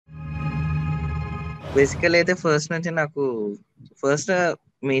బేసికల్ అయితే ఫస్ట్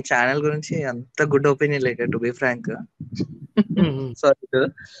మీ ఛానల్ గురించి అంత గుడ్ ఒపీనియన్ లేక టు బి ఫ్రాంక్. సారీ.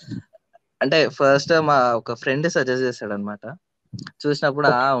 అంటే ఫస్ట్ మా ఒక ఫ్రెండ్ సజెస్ట్ చేశాడు అనమాట. చూసినప్పుడు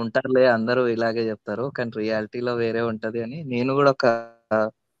ఉంటారులే అందరూ ఇలాగే చెప్తారు, కానీ రియాలిటీలో వేరే ఉంటది అని నేను కూడా ఒక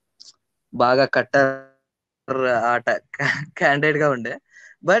బాగా కట్టర్ ఆట క్యాండిడేట్ గా ఉండే.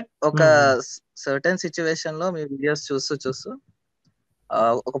 బట్ ఒక సర్టెన్ సిచ్యువేషన్ లో మీ వీడియోస్ చూస్తూ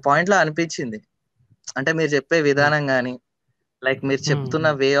ఒక పాయింట్ లో అనిపించింది, అంటే మీరు చెప్పే విధానం గాని, లైక్ మీరు చెప్తున్న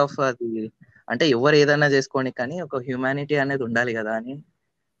వే ఆఫ్ అది, అంటే ఎవరు ఏదైనా చేసుకోండి కానీ ఒక హ్యూమానిటీ అనేది ఉండాలి కదా అని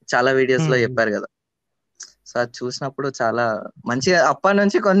చాలా వీడియోస్ లో చెప్పారు కదా. సో అది చూసినప్పుడు చాలా మంచిగా అప్పటి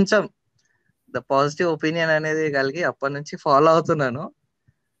నుంచి కొంచెం ద పాజిటివ్ ఒపీనియన్ అనేది కలిగి అప్పటి నుంచి ఫాలో అవుతున్నాను.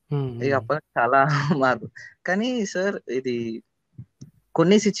 ఇక అప్పటి నుంచి చాలా మార్పు. కానీ సార్ ఇది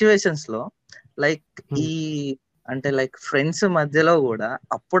కొన్ని సిచ్యువేషన్స్ లో లైక్ ఈ అంటే లైక్ ఫ్రెండ్స్ మధ్యలో కూడా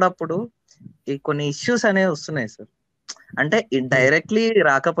అప్పుడప్పుడు ఈ కొన్ని ఇష్యూస్ అనేవి వస్తున్నాయి సార్. అంటే డైరెక్ట్లీ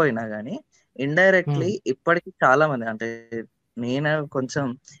రాకపోయినా గానీ ఇండైరెక్ట్లీ ఇప్పటికి చాలా మంది, అంటే నేను కొంచెం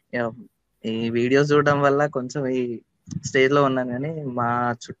ఈ వీడియోస్ చూడడం వల్ల కొంచెం ఈ స్టేజ్ లో ఉన్నాను, కానీ మా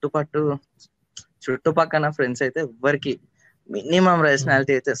చుట్టుపక్కన ఫ్రెండ్స్ అయితే ఎవ్వరికి మినిమం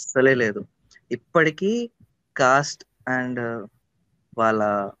రేషనాలిటీ అయితే అస్సలే లేదు. ఇప్పటికీ కాస్ట్ అండ్ వాళ్ళ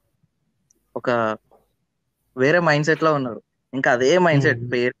ఒక వేరే మైండ్ సెట్ లో ఉన్నారు. ఇంకా అదే మైండ్ సెట్,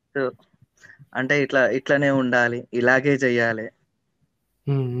 పేరెంట్స్ అంటే ఇట్లానే ఉండాలి, ఇలాగే చెయ్యాలి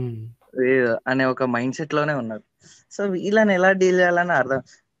అనే ఒక మైండ్ సెట్ లోనే ఉన్నారు. సో వీళ్ళని ఎలా డీల్ చేయాలని అర్థం,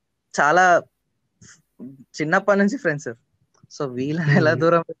 చాలా చిన్నప్పటి నుంచి ఫ్రెండ్స్. సో వీళ్ళని ఎలా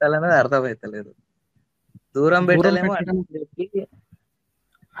దూరం పెట్టాలనేది అర్థమైతలేదు. దూరం పెట్టలేము పెట్టడం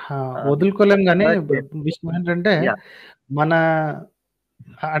వదులుకోలేం. కానీ విషయం ఏంటంటే మన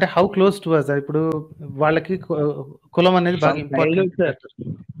అంటే హౌ క్లోజ్ టు అస్, ఇప్పుడు వాళ్ళకి కులం అనేది బాగా ఇంపార్టెంట్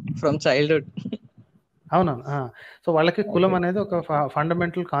ఫ్రమ్ చైల్డ్హుడ్. అవునవును. సో వాళ్ళకి కులం అనేది ఒక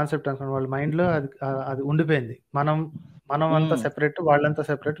ఫండమెంటల్ కాన్సెప్ట్ అనుకోండి, వాళ్ళ మైండ్ లో అది ఉండిపోయింది. మనం అంతా సెపరేట్, వాళ్ళంతా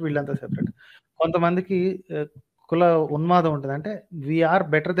సెపరేట్, వీళ్ళంతా సెపరేట్. కొంతమందికి కుల ఉన్మాదం ఉంటుంది, అంటే we are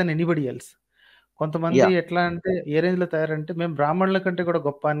better than anybody else. కొంతమంది ఎట్లా అంటే ఏ రేంజ్ లో తయారంటే మేము బ్రాహ్మణుల కంటే కూడా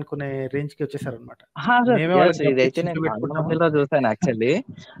గొప్ప అనుకునే రేంజ్ కి వచ్చేసారు అనమాట. ఇదైతే నేను చాలా మందిలో చూసాను యాక్చువల్లీ.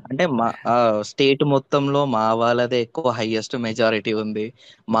 అంటే మా స్టేట్ మొత్తంలో మా వాళ్ళదే ఎక్కువ హైయెస్ట్ మెజారిటీ ఉంది,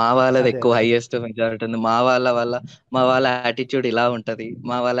 మా వాళ్ళది ఎక్కువ హైయెస్ట్ మెజారిటీ ఉంది, మా వాళ్ళ యాటిట్యూడ్ ఇలా ఉంటది,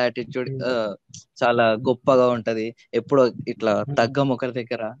 మా వాళ్ళ యాటిట్యూడ్ చాలా గొప్పగా ఉంటది, ఎప్పుడు ఇట్లా తగ్గం ఒకరి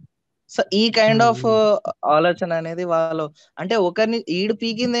దగ్గర. సో ఈ కైండ్ ఆఫ్ ఆలోచన అనేది వాళ్ళు, అంటే ఒకరిని ఈడు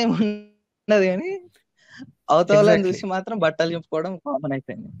పీకింది ఏమి ఉన్నది కానీ అవతలని చూసి మాత్రం బట్టలు చెప్పుకోవడం కామన్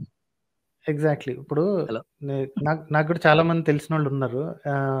అయిపోయింది. ఎగ్జాక్ట్లీ. ఇప్పుడు నాకు కూడా చాలా మంది తెలిసిన వాళ్ళు ఉన్నారు.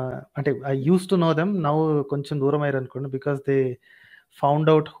 అంటే I use to know them, now కొంచెం దూరం అయ్యారు అనుకోండి, because they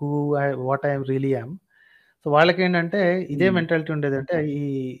found out what I really yam. So వాళ్ళకి ఏంటంటే ఇదే మెంటాలిటీ ఉండేది, అంటే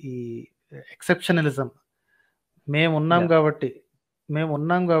ఈ ఎక్సెప్షనలిజం. మేము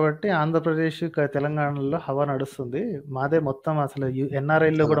ఉన్నాం కాబట్టి ఆంధ్రప్రదేశ్ తెలంగాణలో హవా నడుస్తుంది, మాదే మొత్తం, అసలు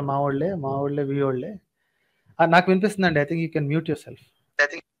ఎన్ఆర్ఐలో కూడా మా వాళ్ళే వి వాళ్ళే. నాకు వినిపిస్తుంది అండి. I think you can mute your self.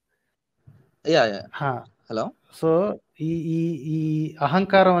 Hello. So ఈ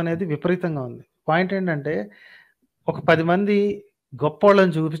అహంకారం అనేది విపరీతంగా ఉంది. పాయింట్ ఏంటంటే ఒక 10 మంది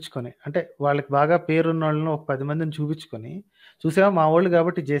గొప్పోళ్ళని చూపించుకొని, అంటే వాళ్ళకి బాగా పేరున్న వాళ్ళని ఒక 10 మందిని చూపించుకొని, చూసావా మా వాళ్ళు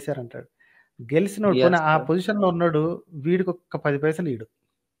కాబట్టి చేశారంటాడు. గెలిచినోడు పోనీ ఆ పొజిషన్ లో ఉన్నాడు, వీడికి ఒక 10 పైసలు ఈడు,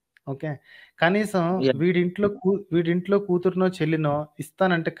 ఓకే, కనీసం వీడింట్లో కూతురునో చెల్లినో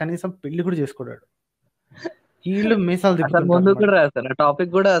ఇస్తానంటే కనీసం పెళ్లి కూడా చేసుకోడాడు. వీళ్ళు మీసాలు తిప్పుకుంటారు.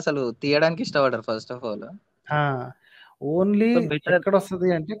 టాపిక్ కూడా అసలు తీయడానికి ఇష్టపడరు ఫస్ట్ ఆఫ్ ఆల్. ఓన్లీ ఎక్కడ వస్తుంది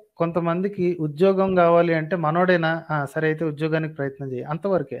అంటే కొంతమందికి ఉద్యోగం కావాలి అంటే మనోడేనా, సరే అయితే ఉద్యోగానికి ప్రయత్నం చేయి,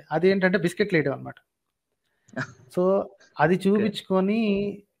 అంతవరకే. అది ఏంటంటే బిస్కెట్లు వేయడం అనమాట. సో అది చూపించుకొని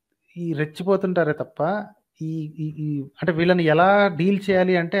ఈ రెచ్చిపోతుంటారే తప్ప ఈ అంటే వీళ్ళని ఎలా డీల్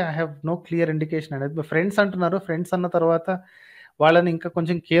చేయాలి అంటే I have no clear indication అనేది. ఫ్రెండ్స్ అంటున్నారు, ఫ్రెండ్స్ అన్న తర్వాత వాళ్ళని ఇంకా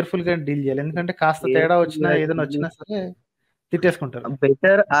కొంచెం కేర్ఫుల్ గా డీల్ చేయాలి, ఎందుకంటే కాస్త తేడా వచ్చినా ఏదైనా వచ్చినా సరే తిట్టేసుకుంటారు.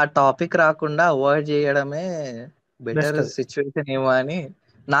 బెటర్ ఆ టాపిక్ రాకుండా అవాయిడ్ చేయడమే బెటర్ సిచ్యువేషన్ ఏమో అని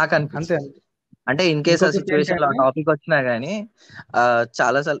నాకు అనిపిస్తుంది. అంటే ఇన్ కేస్ ఆ సిచ్యువేషన్ లో ఆ టాపిక్ వచ్చినా గానీ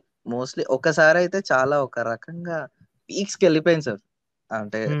చాలా సార్లు మోస్ట్లీ ఒకసారి అయితే చాలా ఒక రకంగా పీక్స్ కి వెళ్ళిపోయింది సార్.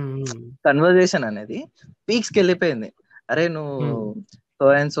 అంటే కన్వర్జేషన్ అనేది పీక్స్ కి వెళ్ళిపోయింది. అరే నువ్వు సో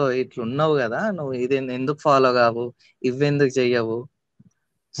అండ్ సో ఇట్లున్నావు కదా, నువ్వు ఇది ఎందుకు ఫాలో కావు, ఇవెందుకు చెయ్యవు.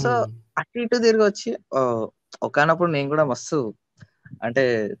 సో అటు ఇటు తిరిగి వచ్చి ఒకనప్పుడు నేను కూడా మస్తు, అంటే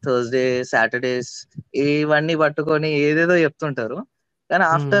థర్స్డే సాటర్డేస్ ఇవన్నీ పట్టుకొని ఏదేదో చెప్తుంటారు, కానీ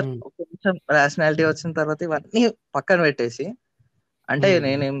ఆఫ్టర్ కొంచెం రేషనాలిటీ వచ్చిన తర్వాత ఇవన్నీ పక్కన పెట్టేసి, అంటే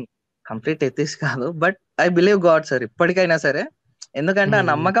నేనేం కంప్లీట్ ఎథిస్ట్ కాదు, but I believe God sir ఇప్పటికైనా సరే. ఎందుకంటే ఆ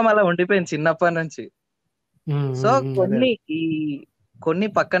నమ్మకం అలా ఉండిపోయింది చిన్నప్పటి నుంచి. సో కొన్ని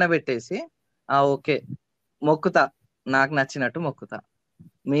పక్కన పెట్టేసి ఓకే మొక్కుతా, నాకు నచ్చినట్టు మొక్కుతా,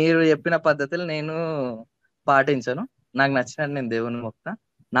 మీరు చెప్పిన పద్ధతులు నేను పాటించను, నాకు నచ్చినట్టు నేను దేవుని మొక్కుతా,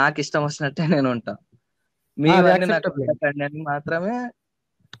 నాకు ఇష్టం వచ్చినట్టే నేను ఉంటా, మీవన్నీ నాకు అని మాత్రమే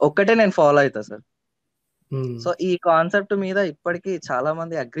ఒక్కటే నేను ఫాలో అవుతా సార్. సో ఈ కాన్సెప్ట్ మీద ఇప్పటికీ చాలా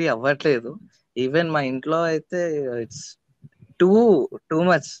మంది అగ్రి అవ్వట్లేదు. ఈవెన్ మా ఇంట్లో అయితే ఇట్స్ టూ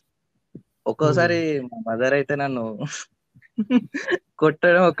మచ్. ఒక్కోసారి మా మదర్ అయితే నన్ను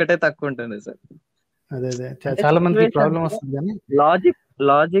కొట్టడం ఒక్కటే తక్కువ ఉంటుంది సార్. చాలా మంది ప్రాబ్లం వస్తుంది. కానీ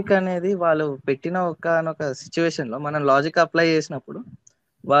లాజిక్ అనేది వాళ్ళు పెట్టిన ఒకనొక సిచ్యువేషన్ లో మనం లాజిక్ అప్లై చేసినప్పుడు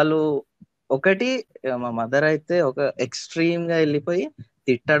వాళ్ళు ఒకటి, మా మదర్ అయితే ఒక ఎక్స్ట్రీమ్ గా వెళ్ళిపోయి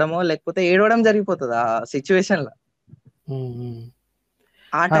తిట్టడమో లేకపోతే ఏడవడం జరిగిపోతుంది ఆ సిచ్యువేషన్ లో.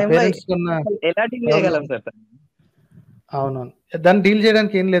 ఆ టైంలో ఎలా డీల్ చేయగలం సార్? అవునవును, దాన్ని డీల్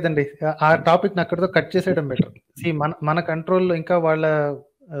చేయడానికి ఏం లేదండి, ఆ టాపిక్ అక్కడితో కట్ చేసేయడం బెటర్. మన కంట్రోల్లో ఇంకా వాళ్ళ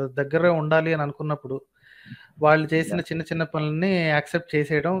దగ్గర ఉండాలి అని అనుకున్నప్పుడు వాళ్ళు చేసిన చిన్న చిన్న పనులని యాక్సెప్ట్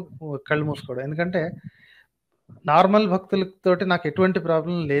చేసేయడం, కళ్ళు మూసుకోవడం. ఎందుకంటే నార్మల్ భక్తులతోటి నాకు ఎటువంటి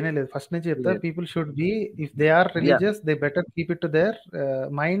ప్రాబ్లం లేనే లేదు, ఫస్ట్ నుంచి చెప్తా. People should be, if they are religious they better keep it to their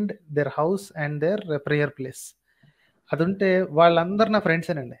mind, their house and there prayer place. అది ఉంటే వాళ్ళందరూ నా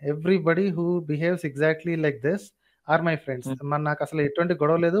ఫ్రెండ్సేనండి. Everybody who behaves exactly like this are my friends. నాకు అసలు ఎటువంటి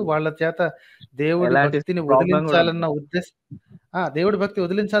గొడవ లేదు. వాళ్ళ చేత దేవుడి భక్తిని వదిలించాలన్న ఉద్దేశం, దేవుడి భక్తి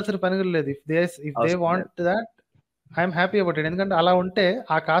వదిలించాల్సిన పని లేదు. If they want that I'm happy about it. ఎందుకంటే అలా ఉంటే,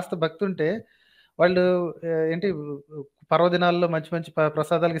 ఆ కాస్త భక్తి ఉంటే వాళ్ళు ఏంటి పర్వదినాల్లో మంచి మంచి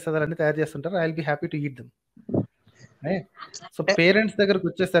ప్రసాదాలు అన్ని తయారు చేస్తుంటారు. I will be happy to eat them. So parents దగ్గరకు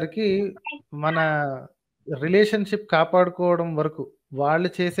వచ్చేసరికి మన రిలేషన్షిప్ కాపాడుకోవడం వరకు వాళ్ళు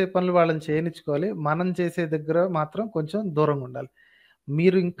చేసే పనులు వాళ్ళని చేయనిచ్చుకోవాలి, మనం చేసే దగ్గర మాత్రం కొంచెం దూరంగా ఉండాలి.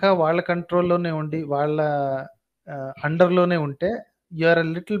 మీరు ఇంకా వాళ్ళ కంట్రోల్లోనే ఉండి వాళ్ళ అండర్లోనే ఉంటే you are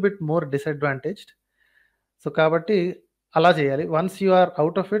little bit more disadvantaged. So కాబట్టి అలా చేయాలి. Once you are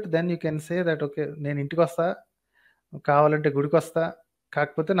out of it, then you can say that okay, నేను ఇంటికి వస్తా, కావాలంటే గుడికి వస్తా,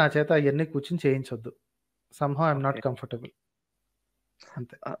 కాకపోతే నా చేత అవన్నీ కూర్చుని చేయించొద్దు. సమ్హౌ ఐఎమ్ నాట్ కంఫర్టబుల్,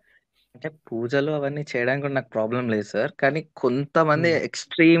 అంతే. అంటే పూజలు అవన్నీ చేయడానికి కూడా నాకు ప్రాబ్లం లేదు సార్. కానీ కొంతమంది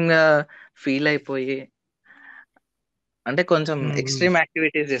ఎక్స్ట్రీమ్ గా ఫీల్ అయిపోయి, అంటే కొంచెం ఎక్స్ట్రీమ్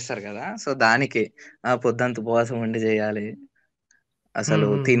యాక్టివిటీస్ చేస్తారు కదా, సో దానికి పొద్దుంత ఉపవాసం ఉండి చేయాలి, అసలు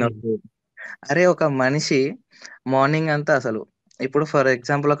తినొద్దు. అరే ఒక మనిషి మార్నింగ్ అంతా అసలు, ఇప్పుడు ఫర్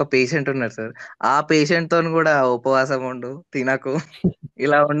ఎగ్జాంపుల్ ఒక పేషెంట్ ఉన్నారు సార్, ఆ పేషెంట్ తోని కూడా ఉపవాసం ఉండు, తినకు,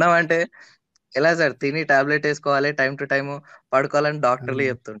 ఇలా ఉన్నామంటే ఎలా సార్? తిని టాబ్లెట్ వేసుకోవాలి, టైం టు టైం పడుకోవాలని డాక్టర్లు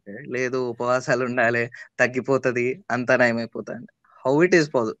చెప్తుంటే, లేదు ఉపవాసాలు ఉండాలి, తగ్గిపోతుంది, అంతా నయమైపోతుంది. How it is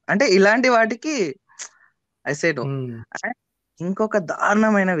possible? అంటే ఇలాంటి వాటికి ఐ సే నో. ఇంకొక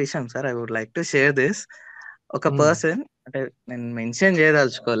దారుణమైన విషయం sir, I would like to share this. ఒక పర్సన్, అంటే నేను మెన్షన్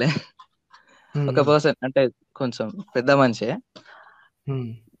చేయదలుచుకోలే, ఒక పర్సన్ అంటే కొంచెం పెద్ద మనిషి,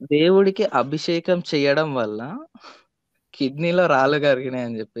 దేవుడికి అభిషేకం చేయడం వల్ల కిడ్నీలో రాళ్ళు కరిగినాయి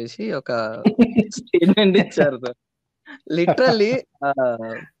అని చెప్పేసి ఒక స్టేట్మెంట్ ఇచ్చారు సార్. లిటరల్లీ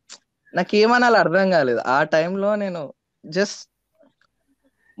నాకేమనాలి అర్థం కాలేదు ఆ టైంలో. నేను జస్ట్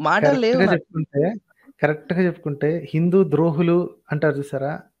మాటలు లేవు. కరెక్ట్ గా చెప్పుకుంటే హిందూ ద్రోహులు అంటారు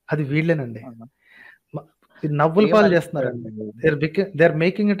చూసారా, అది వీళ్ళేనండి. నవ్వుల పాలు చేస్తున్నారండి. They are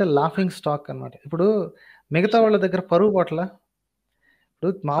making it a laughing stock అన్నమాట. ఇప్పుడు మిగతా వాళ్ళ దగ్గర పరువు పోట్ల,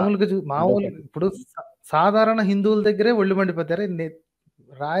 ఇప్పుడు మామూలుగా ఇప్పుడు సాధారణ హిందువుల దగ్గరే ఒళ్ళు మండిపోతారు.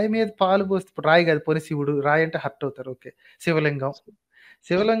 రాయి మీద పాలు పోస్తే, ఇప్పుడు రాయి కాదు పోనీ శివుడు, రాయి అంటే హర్ట్ అవుతారు, ఓకే.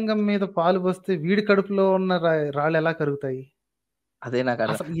 శివలింగం మీద పాలు పోస్తే వీడి కడుపులో ఉన్న రాళ్ళు ఎలా కరుగుతాయి? అదే నాకు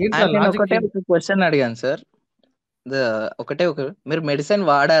ఒకటే ఒక క్వశ్చన్ అడిగాను సార్. ఒకటే మీరు మెడిసిన్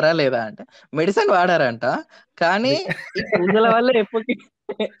వాడారా లేదా అంటే, మెడిసిన్ వాడారంట, కానీ ఈ పూజల వల్ల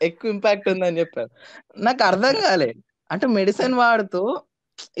ఎక్కువ ఇంపాక్ట్ ఉందని చెప్పారు. నాకు అర్థం కాలే. అంటే మెడిసిన్ వాడుతూ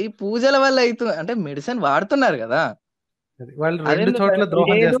ఈ పూజల వల్ల అవుతుంది అంటే, మెడిసిన్ వాడుతున్నారు కదా,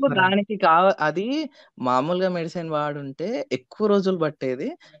 దానికి అది మామూలుగా మెడిసిన్ వాడుంటే ఎక్కువ రోజులు పట్టేది,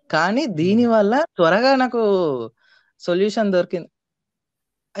 కానీ దీని వల్ల త్వరగా నాకు సొల్యూషన్ దొరికింది.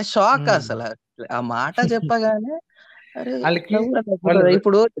 షాక్ అసలు ఆ మాట చెప్పగానే. అరే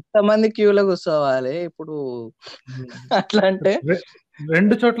ఇప్పుడు ఎంతమంది క్యూలో కూర్చోవాలి ఇప్పుడు? అట్లా అంటే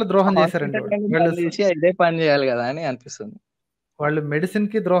 2 చోట్ల ద్రోహం చేశారండి. ఇదే పని చేయాలి కదా అని అనిపిస్తుంది. వాళ్ళు మెడిసిన్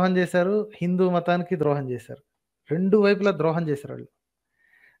కి ద్రోహం చేశారు, హిందూ మతానికి ద్రోహం చేశారు, 2 వైపులా ద్రోహం చేశారు వాళ్ళు.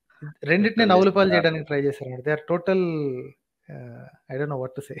 రెండింటిని నవ్వులపాలు చేయడానికి ట్రై చేశారు. They are total I don't know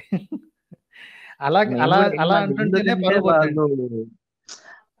what to say. అలా అంటుంటేనే పరువు పోతుంది.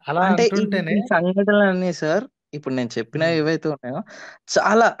 అలా అంటే ఈ అంటుంటేనే ఈ సంఘటనలన్నీ సార్ ఇప్పుడు నేను చెప్పినవి ఏవైతే ఉన్నాయో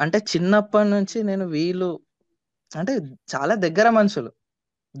చాలా అంటే చిన్నప్పటి నుంచి నేను వీళ్ళు అంటే చాలా దగ్గర మనుషులు.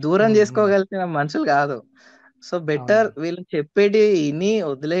 దూరం చేసుకోగలిగిన మనుషులు కాదు. సో బెటర్ అవునండి. వీళ్ళు చెప్పేటి ఇని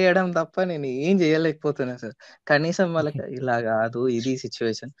వదిలేయడం తప్ప నేను ఏం చేయలేకపోతున్నా సార్. కనీసం వాళ్ళకి ఇలా కాదు ఇది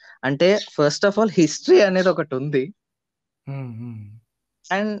సిచ్యువేషన్. అంటే ఫస్ట్ ఆఫ్ ఆల్ హిస్టరీ అనేది ఒకటి ఉంది.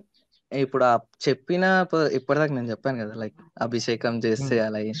 అండ్ ఇప్పుడు ఆ చెప్పిన ఇప్పటిదాకా నేను చెప్పాను కదా లైక్ అభిషేకం చేస్తే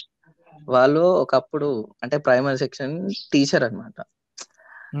అలా వాళ్ళు ఒకప్పుడు అంటే ప్రైమరీ సెక్షన్ టీచర్ అన్నమాట.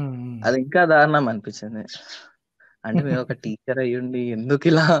 అది ఇంకా దారుణం అనిపించింది. అంటే నేను ఒక టీచర్ అయ్యుండి ఎందుకు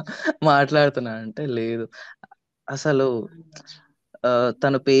ఇలా మాట్లాడుతున్నా అంటే లేదు అసలు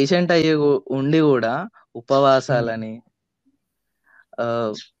తను పేషెంట్ అయ్యి ఉండి కూడా ఉపవాసాలని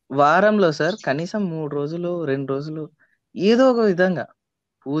వారంలో సార్ కనీసం 3 రోజులు 2 రోజులు ఏదో ఒక విధంగా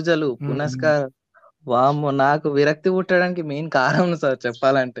పూజలు పునస్కారం వామ్మో నాకు విరక్తి పుట్టడానికి మెయిన్ కారణం సార్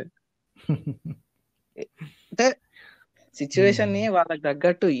చెప్పాలంటే. అంటే సిచ్యువేషన్ ని వాళ్ళకి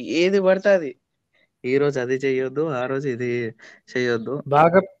తగ్గట్టు ఏది పడితే అది ఈ రోజు అది చెయ్యొద్దు ఆ రోజు ఇది చెయ్యొద్దు.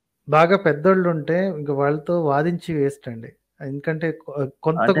 బాగా బాగా పెద్దోళ్ళుంటే ఇంక వాళ్ళతో వాదించి వేస్ట్ అండి. ఎందుకంటే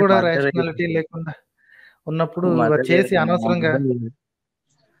కొంత అంటే కూడా మధ్యలో రేషనాలిటీ లేకుండా ఉన్నప్పుడు మధ్యలో చేసి అనవసరంగా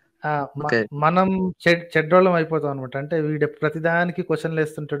ఓకే. మనం చెడ్డోళ్ళం అయిపోతాం అనమాట. అంటే వీడు ప్రతిదానికి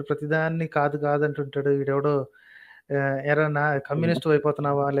క్వెషన్‌లేస్తుంటాడు. ప్రతిదాన్ని కాదు కాదంటుంటాడు. వీడెవడో ఎరా కమ్యూనిస్ట్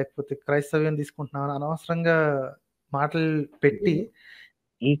అయిపోతున్నావా? లేకపోతే క్రైస్తవ్యం తీసుకుంటున్నావా? అని అనవసరంగా మాటలు పెట్టి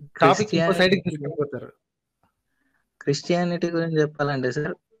ఈ టాపిక్ ఇంకో సైడ్‌కి క్రిస్టియానిటీ తీసుకెళ్ళిపోతారు. క్రిస్టియానిటీ గురించి చెప్పాలంటే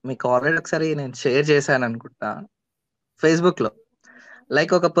సార్ మీకు ఆల్రెడీ ఒకసారి నేను షేర్ చేశాను అనుకుంటా ఫేస్‌బుక్‌లో.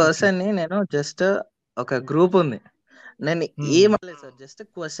 లైక్ ఒక ఓకే. పర్సన్‌ని నేను జస్ట్ ఒక గ్రూప్ ఉంది. నేను ఏమనలేదు సార్. జస్ట్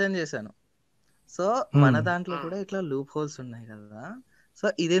క్వెషన్ చేశాను. సో మన దాంట్లో కూడా ఇట్లా లూప్ హోల్స్ ఉన్నాయి కదా! సో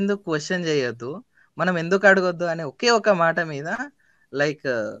ఇదెందుకు క్వెషన్ చేయొద్దు. మనం ఎందుకు అడగొద్దు అనే ఒకే ఒక మాట మీద లైక్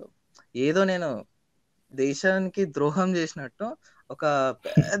ఏదో నేను దేశానికి ద్రోహం చేసినట్టు ఒక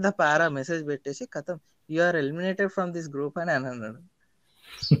పెద్ద పారా మెసేజ్ పెట్టేసి ఖతం you are eliminated from this group అని అన్నాడు.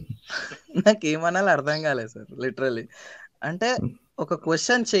 నాకేమనాలో అర్థం కాలేదు సార్ లిటరల్లీ. అంటే ఒక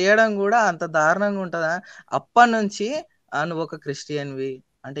క్వెషన్ చేయడం కూడా అంత దారుణంగా ఉంటదా? అప్పటినుంచి నువ్వు ఒక క్రిస్టియన్‌వి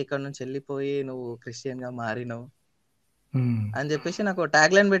అంటే ఇక్కడ నుంచి వెళ్ళిపోయి నువ్వు క్రిస్టియన్‌గా మారినవు అని చెప్పేసి నాకు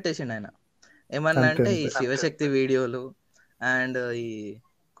ట్యాగ్ లైన్ పెట్టేసిండు ఆయన. ఏమన్నా అంతే. అంటే ఈ అంతే. శివశక్తి వీడియోలు అండ్ ఈ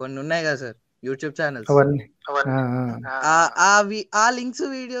కొన్ని ఉన్నాయి కదా సార్ యూట్యూబ్ ఛానల్స్. అవన్నీ. ఆ లింక్స్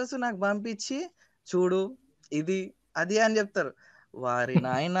వీడియోస్ నాకు పంపించి చూడు ఇది అది అని చెప్తారు. వారి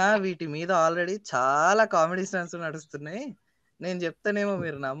నాయన వీటి మీద ఆల్రెడీ చాలా కామెడీ స్టన్స్ నడుస్తున్నాయి. నేను చెప్తానేమో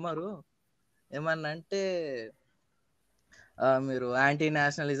మీరు నమ్మరు. ఏమన్నా అంటే మీరు యాంటీ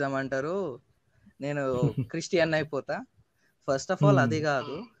నేషనలిజం అంటారు. నేను క్రిస్టియన్ అయిపోతా. ఫస్ట్ ఆఫ్ ఆల్ అది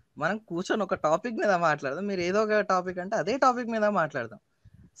కాదు. మనం కూర్చొని ఒక టాపిక్ మీద మాట్లాడదాం. మీరు ఏదో ఒక టాపిక్ అంటే అదే టాపిక్ మీద మాట్లాడదాం.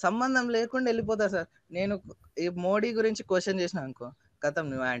 సంబంధం లేకుండా వెళ్ళిపోతారు సార్. నేను ఈ మోడీ గురించి క్వశ్చన్ చేసిన అనుకో కథం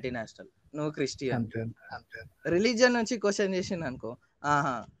నువ్వు యాంటీ నేషనల్ నువ్వు క్రిస్టియన్. రిలీజియన్ నుంచి క్వశ్చన్ చేసిన అనుకో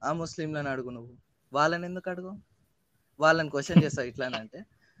ఆహా ఆ ముస్లింలను అడుగు నువ్వు వాళ్ళని ఎందుకు అడుగు వాళ్ళని క్వశ్చన్ చేస్తావు ఇట్లానంటే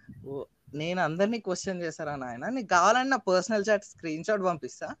నేను అందరినీ క్వశ్చన్ చేస్తారా నాయన నీకు కావాలని నా పర్సనల్ చాట్ స్క్రీన్ షాట్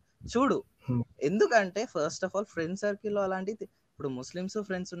పంపిస్తా చూడు. ఎందుకంటే ఫస్ట్ ఆఫ్ ఆల్ ఫ్రెండ్ సర్కిల్లో అలాంటిది ఇప్పుడు ముస్లిమ్స్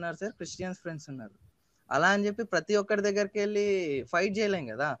ఫ్రెండ్స్ ఉన్నారు సార్ క్రిస్టియన్స్ ఫ్రెండ్స్ ఉన్నారు. అలా అని చెప్పి ప్రతి ఒక్కరి దగ్గరికి వెళ్ళి ఫైట్ చేయలేం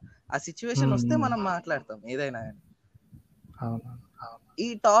కదా. ఆ సిచ్యువేషన్ వస్తే మనం మాట్లాడతాం ఏదైనా. ఈ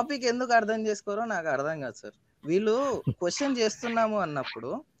టాపిక్ ఎందుకు అర్థం చేసుకోరో నాకు అర్థం కాదు సార్. వీళ్ళు క్వశ్చన్ చేస్తున్నాము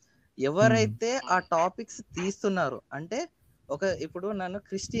అన్నప్పుడు ఎవరైతే ఆ టాపిక్స్ తీస్తున్నారు అంటే ఒక ఇప్పుడు నన్ను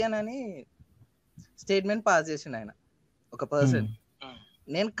క్రిస్టియన్ అని స్టేట్మెంట్ పాస్ చేసిండు ఆయన ఒక పర్సన్.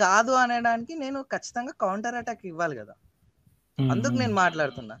 నేను కాదు అనడానికి నేను ఖచ్చితంగా కౌంటర్ అటాక్ ఇవ్వాలి కదా. అందుకు నేను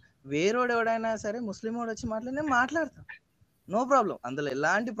మాట్లాడుతున్నా. వేరేవాడు ఎవడైనా సరే ముస్లిం వాడు వచ్చి మాట్లాడి నేను మాట్లాడతాను. No problem. అందులో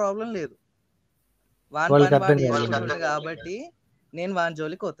ఎలాంటి ప్రాబ్లం లేదు. వాని పని వాడు చేసుకుంటాడు కాబట్టి నేను వాని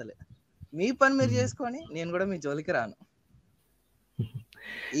జోలికి పోతలే. మీ పని మీరు చేసుకొని నేను కూడా మీ జోలికి రాను.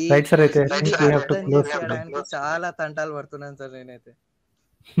 ఈ అర్థం చేసుకోవడానికి చాలా తంటాలు పడుతున్నాను సార్ నేనైతే.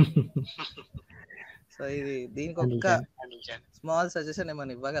 సో ఇది దీనికి ఒక్క స్మాల్ సజెషన్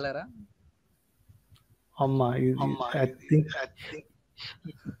ఏమైనా ఇవ్వగలరా?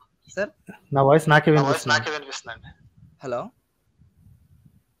 సార్ నా వాయిస్ నాకే వినిపిస్తుంది. హలో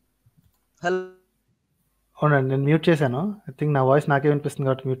హలో అవునండి నేను మ్యూట్ చేశాను. ఐ థింక్ నా వాయిస్ నాకే వినిపిస్తుంది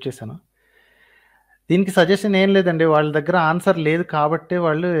కాబట్టి మ్యూట్ చేశాను. దీనికి సజెషన్ ఏం లేదండి. వాళ్ళ దగ్గర ఆన్సర్ లేదు కాబట్టే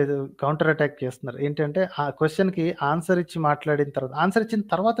వాళ్ళు కౌంటర్ అటాక్ చేస్తున్నారు. ఏంటంటే ఆ క్వశ్చన్‌కి ఆన్సర్ ఇచ్చిన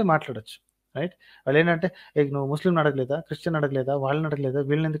తర్వాతే మాట్లాడొచ్చు. రైట్? వాళ్ళు ఏంటంటే నువ్వు ముస్లింని అడగలేదా? క్రిస్టియన్ అడగలేదా? వాళ్ళని అడగలేదా?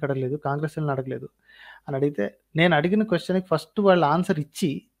 వీళ్ళని ఎందుకు అడగలేదు? కాంగ్రెస్ వాళ్ళని అడగలేదు అని అడిగితే నేను అడిగిన క్వశ్చన్‌కి ఫస్ట్ వాళ్ళు ఆన్సర్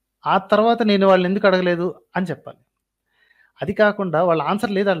ఇచ్చి ఆ తర్వాత నేను వాళ్ళని ఎందుకు అడగలేదు అని చెప్పాలి. అది కాకుండా వాళ్ళ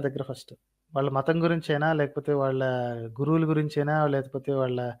ఆన్సర్ లేదు వాళ్ళ దగ్గర. ఫస్ట్ వాళ్ళ మతం గురించైనా, లేకపోతే వాళ్ళ గురువుల గురించైనా, లేకపోతే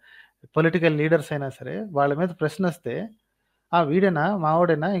వాళ్ళ పొలిటికల్ లీడర్స్ అయినా సరే, వాళ్ళ మీద ప్రశ్న వస్తే వీడేనా,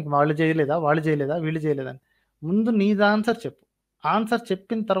 మావాడేనా, ఇంక వాళ్ళు చేయలేదా, వీళ్ళు చేయలేదా అని ముందు నీది ఆన్సర్ చెప్పు. ఆన్సర్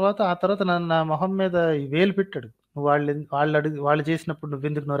చెప్పిన తర్వాత ఆ తర్వాత నా మొహం మీద వేలు పెట్టాడు. నువ్వు వాళ్ళు చేసినప్పుడు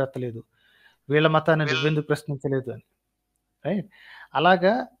నువ్వెందుకు నోరెత్తలేదు, వీళ్ళ మతాన్ని నువ్వెందుకు ప్రశ్నించలేదు అని. రైట్?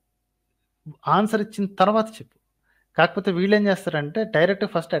 అలాగా ఆన్సర్ ఇచ్చిన తర్వాత చెప్పు. కాకపోతే వీళ్ళేం చేస్తారంటే డైరెక్ట్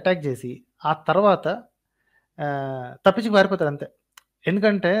ఫస్ట్ అటాక్ చేసి ఆ తర్వాత తప్పించి పారిపోతారు అంతే.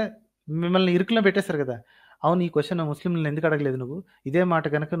 ఎందుకంటే మిమ్మల్ని ఇరుకులో పెట్టేశారు కదా. అవును, ఈ క్వశ్చన్ ముస్లింలను ఎందుకు అడగలేదు నువ్వు, ఇదే మాట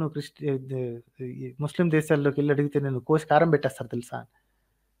కనుక నువ్వు ముస్లిం దేశాల్లోకి వెళ్ళి అడిగితే నేను కోసి కారం పెట్టేస్తారు తెలుసా.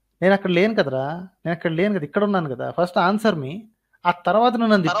 నేను అక్కడ లేను కదరా, ఇక్కడ ఉన్నాను కదా. ఫస్ట్ ఆన్సర్ మీ, ఆ తర్వాత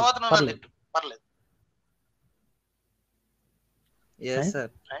నువ్వు నన్ను తిట్టు, పర్లేదు.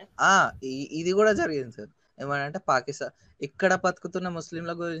 సార్ ఇది కూడా జరిగింది సార్. ఏమనంటే పాకిస్తాన్ ఇక్కడ బతుకుతున్న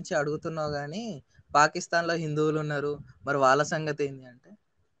ముస్లింల గురించి అడుగుతున్నావు కానీ పాకిస్తాన్ లో హిందువులు ఉన్నారు, మరి వాళ్ళ సంగతి ఏంటి అంటే,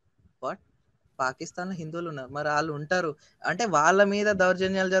 వాట్, పాకిస్తాన్ లో హిందువులు ఉన్నారు, మరి వాళ్ళు ఉంటారు అంటే వాళ్ళ మీద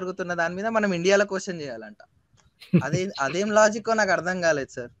దౌర్జన్యాలు జరుగుతున్న దాని మీద మనం ఇండియాలో క్వశ్చన్ చేయాలంట. అదేం లాజిక్ నాకు అర్థం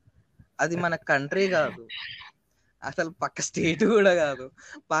కాలేదు సార్. అది మన కంట్రీ కాదు, అసలు పక్క స్టేట్ కూడా కాదు.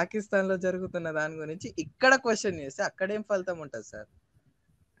 పాకిస్తాన్ లో జరుగుతున్న దాని గురించి ఇక్కడ క్వశ్చన్ చేస్తే అక్కడేం ఫలితం ఉంటుంది సార్?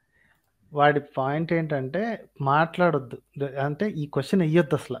 వాడి పాయింట్ ఏంటంటే మాట్లాడొద్దు, అంటే ఈ క్వశ్చన్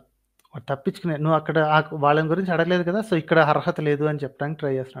వెయ్యొద్దు అసలు. తప్పించుకునే, నువ్వు అక్కడ వాళ్ళని గురించి అడగలేదు కదా, సో ఇక్కడ అర్హత లేదు అని చెప్పడానికి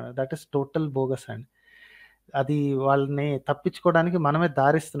ట్రై చేస్తున్నాడు. దట్ ఈస్ టోటల్ బోగస్ అండి. అది వాళ్ళని తప్పించుకోవడానికి మనమే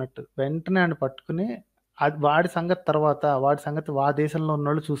దారిస్తున్నట్టు. వెంటనే ఆయన పట్టుకుని అది వాడి సంగతి తర్వాత, వాడి దేశంలో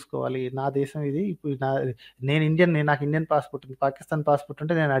ఉన్నోళ్ళు చూసుకోవాలి, నా దేశం ఇది, ఇప్పుడు నేను ఇండియన్, నాకు ఇండియన్ పాస్పోర్ట్ ఉంది, పాకిస్తాన్ పాస్పోర్ట్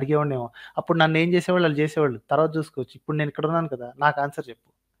ఉంటే నేను అడిగేవాడినేమో, అప్పుడు నన్ను ఏం చేసేవాళ్ళు వాళ్ళు చేసేవాళ్ళు, తర్వాత చూసుకోవచ్చు. ఇప్పుడు నేను ఇక్కడ ఉన్నాను కదా, నాకు ఆన్సర్ చెప్పు.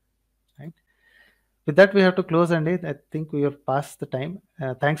 Right? With that, we have to close, and I think we have passed the time.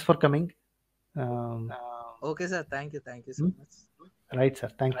 Thanks for coming. Okay, sir. Thank you so much. Right, sir.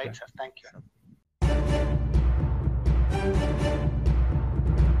 Thank you.